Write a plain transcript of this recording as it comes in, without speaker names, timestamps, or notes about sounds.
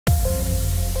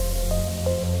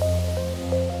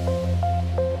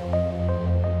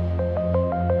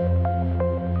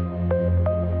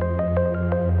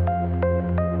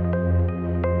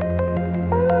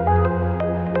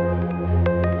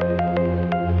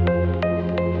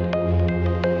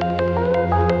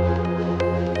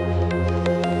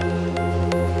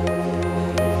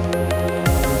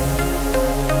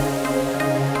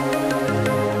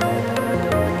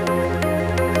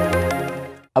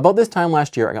About this time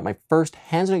last year, I got my first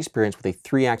hands-on experience with a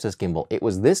 3-axis gimbal. It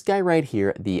was this guy right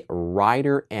here, the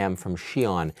Rider M from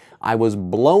Zhiyun. I was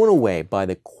blown away by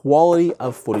the quality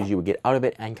of footage you would get out of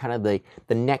it and kind of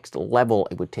the next level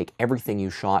it would take everything you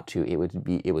shot to.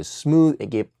 It was smooth. It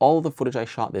gave all of the footage I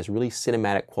shot this really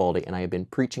cinematic quality, and I have been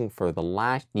preaching for the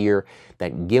last year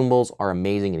that gimbals are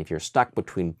amazing, and if you're stuck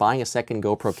between buying a second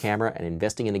GoPro camera and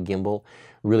investing in a gimbal,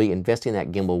 really investing in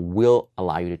that gimbal will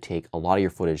allow you to take a lot of your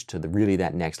footage to really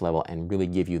that next level and really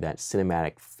give you that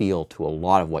cinematic feel to a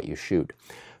lot of what you shoot.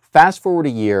 Fast forward a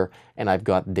year and I've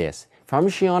got this. From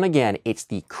Zhiyun again, it's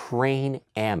the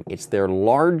Crane-M. It's their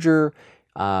larger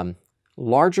gimbal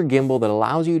that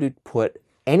allows you to put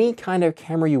any kind of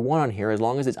camera you want on here as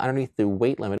long as it's underneath the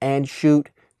weight limit and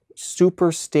shoot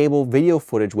super stable video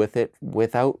footage with it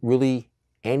without really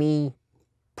any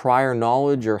prior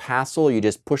knowledge or hassle. You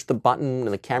just push the button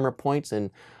and the camera points and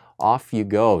off you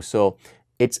go. So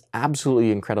it's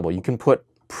absolutely incredible. You can put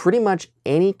pretty much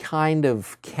any kind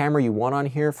of camera you want on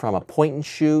here, from a point and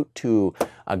shoot to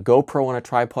a GoPro on a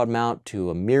tripod mount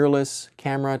to a mirrorless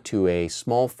camera to a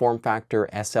small form factor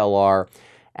SLR,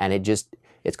 and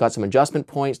it's got some adjustment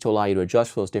points to allow you to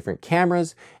adjust for those different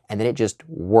cameras, and then it just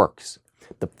works.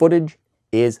 The footage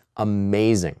is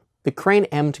amazing. The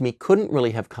Crane-M to me couldn't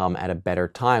really have come at a better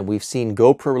time. We've seen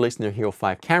GoPro releasing their Hero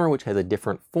 5 camera, which has a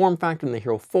different form factor than the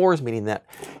Hero 4s, meaning that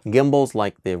gimbals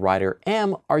like the Rider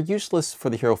M are useless for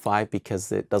the Hero 5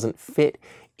 because it doesn't fit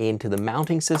into the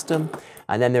mounting system.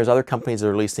 And then there's other companies that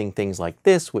are releasing things like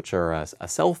this, which are a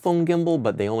cell phone gimbal,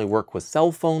 but they only work with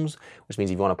cell phones, which means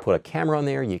if you want to put a camera on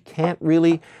there, you can't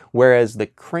really. Whereas the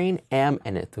Crane-M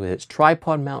and with its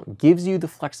tripod mount gives you the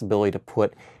flexibility to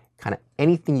put kind of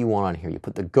anything you want on here. You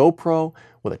put the GoPro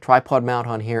with a tripod mount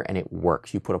on here and it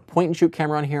works. You put a point and shoot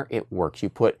camera on here, it works. You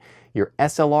put your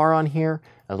SLR on here,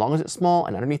 as long as it's small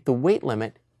and underneath the weight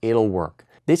limit, it'll work.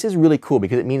 This is really cool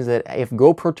because it means that if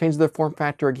GoPro changes their form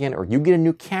factor again, or you get a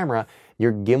new camera,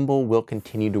 your gimbal will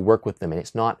continue to work with them, and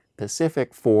it's not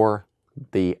specific for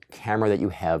the camera that you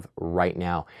have right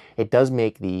now. It does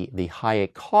make the high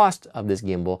cost of this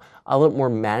gimbal a little more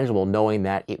manageable, knowing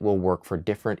that it will work for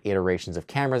different iterations of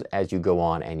cameras as you go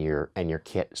on and your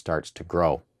kit starts to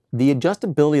grow. The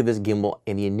adjustability of this gimbal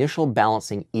and the initial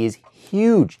balancing is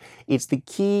huge. It's the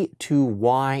key to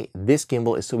why this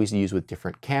gimbal is so easy to use with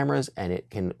different cameras, and it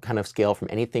can kind of scale from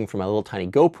anything from a little tiny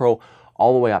GoPro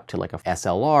all the way up to like a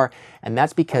SLR, and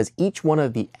that's because each one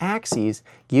of the axes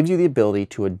gives you the ability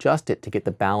to adjust it to get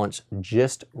the balance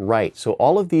just right. So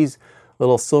all of these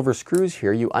little silver screws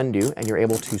here you undo, and you're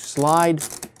able to slide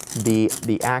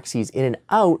the axes in and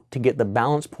out to get the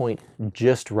balance point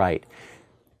just right.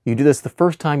 You do this the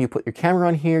first time you put your camera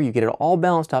on here, you get it all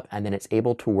balanced up, and then it's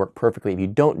able to work perfectly. If you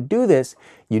don't do this,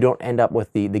 you don't end up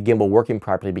with the gimbal working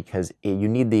properly, because you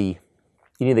need the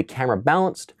camera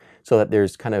balanced so that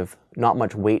there's kind of not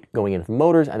much weight going into the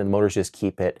motors, and the motors just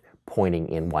keep it pointing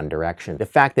in one direction. The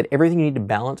fact that everything you need to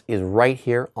balance is right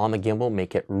here on the gimbal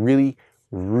make it really,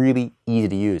 really easy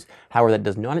to use. However, that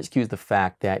does not excuse the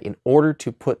fact that in order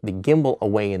to put the gimbal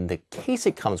away in the case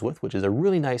it comes with, which is a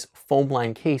really nice foam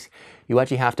lined case, you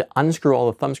actually have to unscrew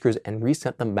all the thumb screws and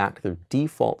reset them back to their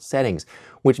default settings,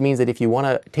 which means that if you want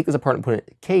to take this apart and put it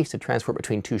in a case to transfer it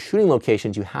between two shooting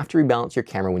locations, you have to rebalance your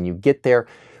camera when you get there,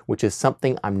 which is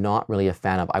something I'm not really a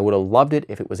fan of. I would have loved it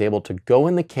if it was able to go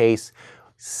in the case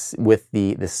with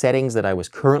the settings that I was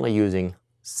currently using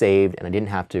saved, and I didn't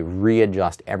have to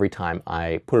readjust every time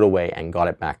I put it away and got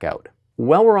it back out.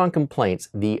 While we're on complaints,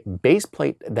 the base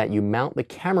plate that you mount the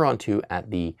camera onto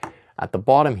at the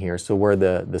bottom here, so where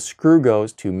the screw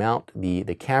goes to mount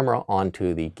the camera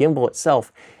onto the gimbal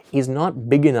itself, is not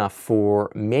big enough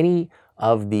for many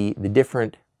of the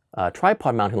different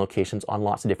tripod mounting locations on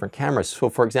lots of different cameras. So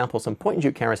for example, some point and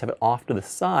shoot cameras have it off to the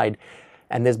side,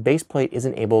 and this base plate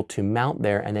isn't able to mount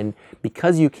there, and then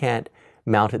because you can't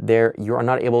mount it there, you are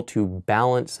not able to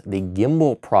balance the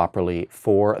gimbal properly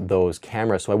for those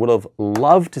cameras. So I would have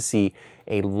loved to see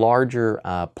a larger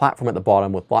platform at the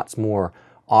bottom with lots more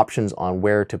options on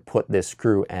where to put this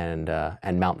screw and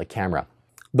mount the camera.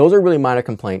 Those are really minor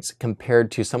complaints compared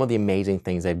to some of the amazing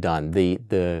things they've done.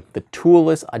 The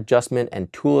toolless adjustment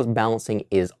and toolless balancing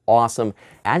is awesome,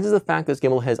 as is the fact that this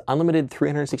gimbal has unlimited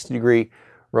 360-degree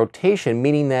rotation,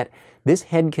 meaning that this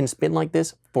head can spin like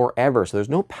this forever. So there's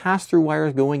no pass-through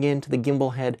wires going into the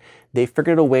gimbal head. They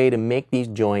figured a way to make these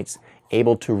joints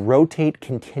able to rotate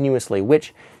continuously,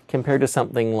 which compared to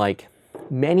something like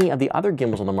many of the other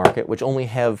gimbals on the market, which only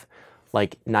have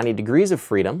like 90 degrees of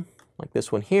freedom, like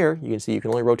this one here, you can see you can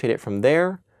only rotate it from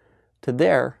there to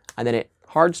there, and then it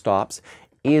hard stops.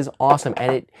 is awesome,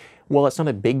 and well, it's not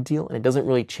a big deal, and it doesn't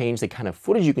really change the kind of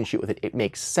footage you can shoot with it. It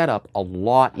makes setup a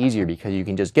lot easier because you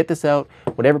can just get this out,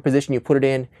 whatever position you put it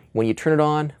in, when you turn it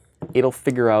on, it'll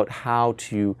figure out how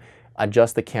to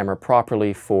adjust the camera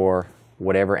properly for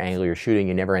whatever angle you're shooting.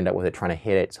 You never end up with it trying to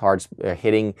hit it. It's hard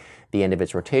hitting the end of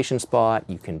its rotation spot.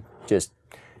 You can just,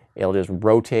 it'll just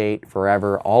rotate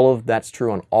forever. All of that's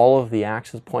true on all of the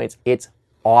axis points. It's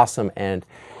awesome, and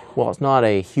well, it's not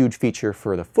a huge feature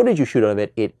for the footage you shoot out of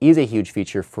it. It is a huge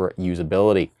feature for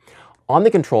usability. On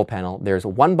the control panel, there's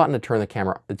one button to turn the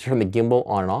camera, to turn the gimbal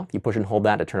on and off. You push and hold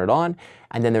that to turn it on,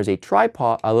 and then there's a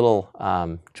tripod, a little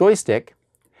joystick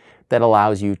that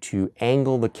allows you to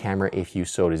angle the camera if you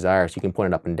so desire. So you can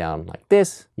point it up and down like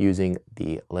this using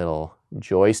the little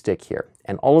joystick here.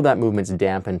 And all of that movement's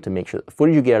dampened to make sure that the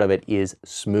footage you get out of it is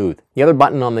smooth. The other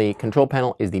button on the control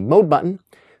panel is the mode button.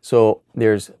 So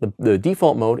there's the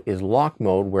default mode is lock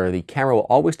mode, where the camera will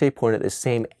always stay pointed at the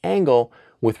same angle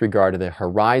with regard to the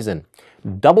horizon.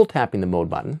 Double tapping the mode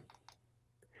button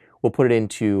will put it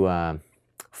into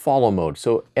follow mode.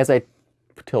 So as I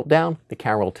tilt down, the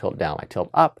camera will tilt down. I tilt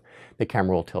up, the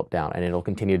camera will tilt down, and it'll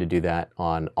continue to do that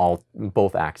on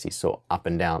both axes, so up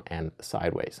and down and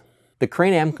sideways. The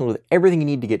Crane-M comes with everything you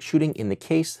need to get shooting in the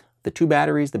case. The 2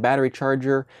 batteries, the battery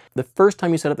charger. The first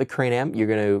time you set up the Crane-M, you're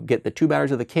going to get the 2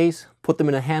 batteries of the case, put them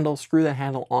in a handle, screw that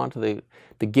handle onto the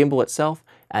gimbal itself,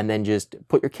 and then just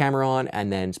put your camera on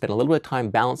and then spend a little bit of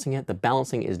time balancing it. The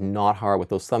balancing is not hard with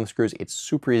those thumb screws. It's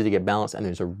super easy to get balanced, and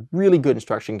there's a really good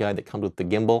instruction guide that comes with the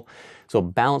gimbal. So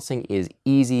balancing is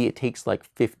easy. It takes like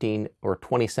 15 or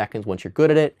 20 seconds once you're good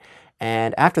at it.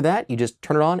 And after that, you just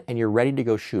turn it on and you're ready to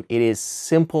go shoot. It is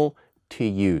simple to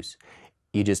use.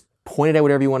 You just point it at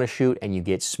whatever you want to shoot and you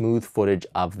get smooth footage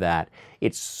of that.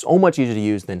 It's so much easier to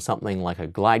use than something like a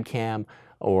glide cam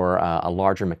or a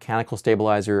larger mechanical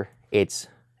stabilizer. It's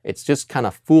just kind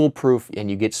of foolproof, and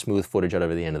you get smooth footage out of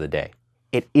it at the end of the day.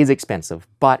 It is expensive,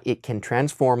 but it can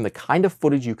transform the kind of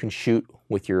footage you can shoot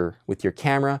with your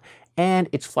camera, and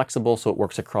it's flexible, so it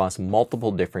works across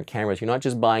multiple different cameras. You're not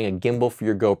just buying a gimbal for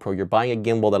your GoPro, you're buying a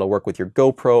gimbal that'll work with your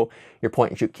GoPro, your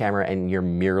point and shoot camera, and your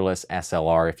mirrorless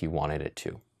SLR if you wanted it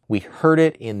to. We heard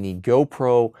it in the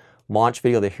GoPro launch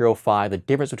video, the Hero 5, the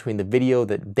difference between the video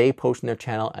that they post on their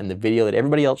channel and the video that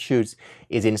everybody else shoots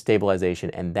is in stabilization,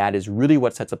 and that is really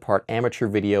what sets apart amateur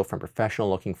video from professional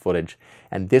looking footage.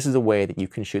 And this is a way that you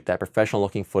can shoot that professional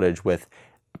looking footage with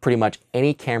pretty much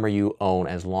any camera you own,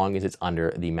 as long as it's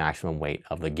under the maximum weight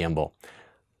of the gimbal.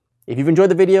 If you've enjoyed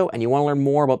the video and you want to learn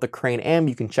more about the Crane-M,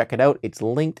 you can check it out. It's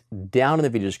linked down in the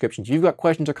video description. If you've got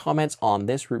questions or comments on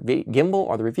this gimbal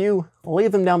or the review,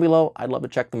 leave them down below. I'd love to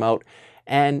check them out.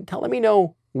 And let me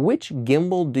know, which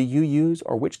gimbal do you use,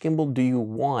 or which gimbal do you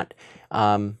want?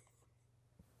 Are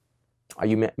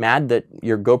you mad that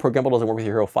your GoPro gimbal doesn't work with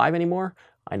your Hero 5 anymore?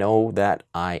 I know that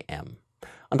I am.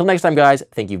 Until next time, guys,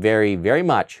 thank you very, very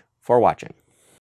much for watching.